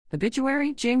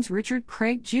Obituary: James Richard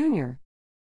Craig, Jr.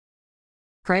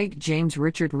 Craig James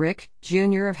Richard Rick,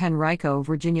 Jr. of Henrico,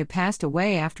 Virginia, passed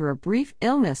away after a brief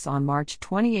illness on March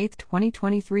 28,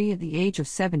 2023 at the age of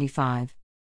 75.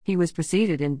 He was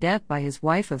preceded in death by his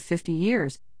wife of 50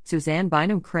 years, Suzanne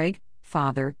Bynum Craig,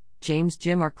 father, James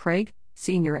Jim R. Craig,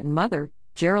 Sr. and mother,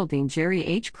 Geraldine Jerry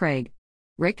H. Craig.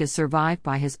 Rick is survived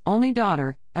by his only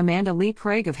daughter, Amanda Lee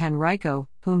Craig of Henrico,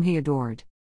 whom he adored.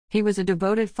 He was a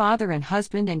devoted father and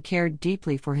husband and cared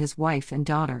deeply for his wife and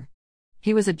daughter.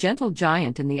 He was a gentle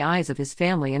giant in the eyes of his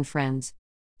family and friends.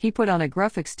 He put on a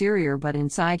gruff exterior, but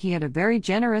inside he had a very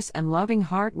generous and loving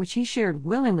heart which he shared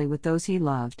willingly with those he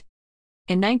loved.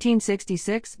 In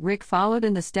 1966, Rick followed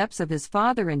in the steps of his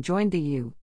father and joined the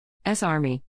U.S.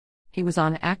 Army. He was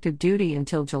on active duty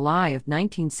until July of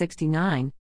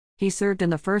 1969. He served in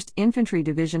the 1st Infantry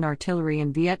Division Artillery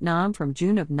in Vietnam from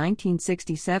June of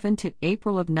 1967 to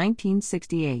April of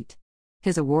 1968.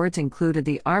 His awards included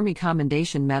the Army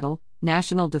Commendation Medal,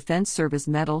 National Defense Service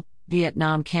Medal,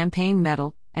 Vietnam Campaign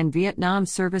Medal, and Vietnam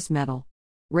Service Medal.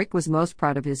 Rick was most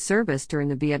proud of his service during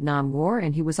the Vietnam War,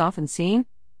 and he was often seen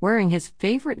wearing his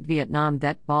favorite Vietnam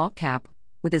vet ball cap,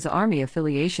 with his Army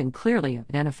affiliation clearly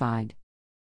identified.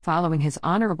 Following his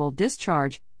honorable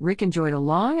discharge, Rick enjoyed a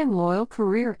long and loyal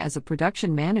career as a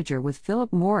production manager with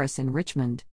Philip Morris in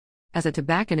Richmond. As a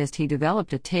tobacconist, he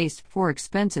developed a taste for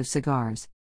expensive cigars.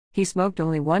 He smoked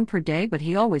only one per day, but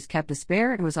he always kept a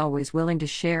spare and was always willing to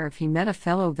share if he met a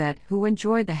fellow vet who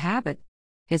enjoyed the habit.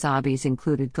 His hobbies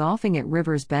included golfing at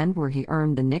Rivers Bend, where he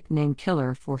earned the nickname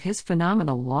Killer for his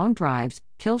phenomenal long drives,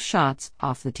 kill shots,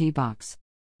 off the tee box.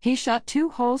 He shot 2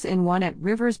 holes in one at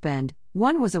Rivers Bend.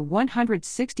 One was a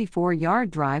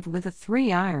 164-yard drive with a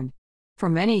 3-iron. For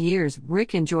many years,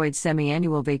 Rick enjoyed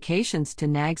semi-annual vacations to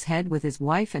Nag's Head with his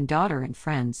wife and daughter and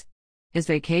friends. His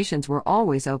vacations were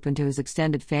always open to his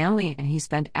extended family, and he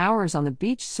spent hours on the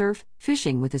beach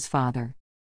fishing with his father.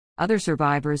 Other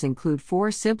survivors include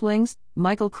 4 siblings: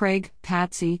 Michael Craig,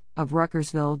 Patsy, of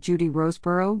Ruckersville, Judy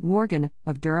Roseborough, Morgan,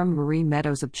 of Durham, Marie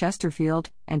Meadows of Chesterfield,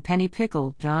 and Penny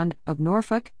Pickle, John, of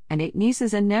Norfolk, and 8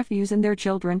 nieces and nephews and their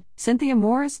children: Cynthia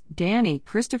Morris, Danny,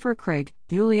 Christopher Craig,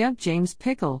 Julia, James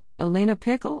Pickle, Elena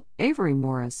Pickle, Avery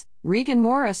Morris, Regan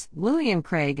Morris, Lillian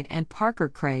Craig, and Parker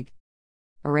Craig.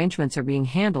 Arrangements are being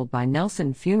handled by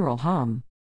Nelson Funeral Home.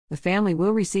 The family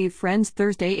will receive friends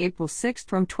Thursday, April 6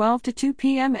 from 12 to 2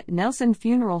 p.m. at Nelson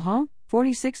Funeral Home,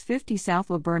 4650 South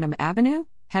Laburnum Avenue,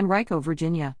 Henrico,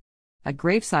 Virginia. A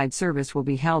graveside service will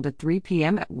be held at 3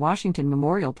 p.m. at Washington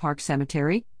Memorial Park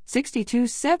Cemetery,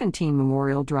 6217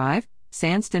 Memorial Drive,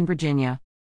 Sandston, Virginia.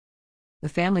 The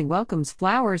family welcomes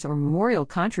flowers or memorial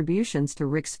contributions to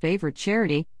Rick's favorite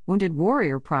charity, Wounded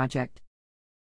Warrior Project.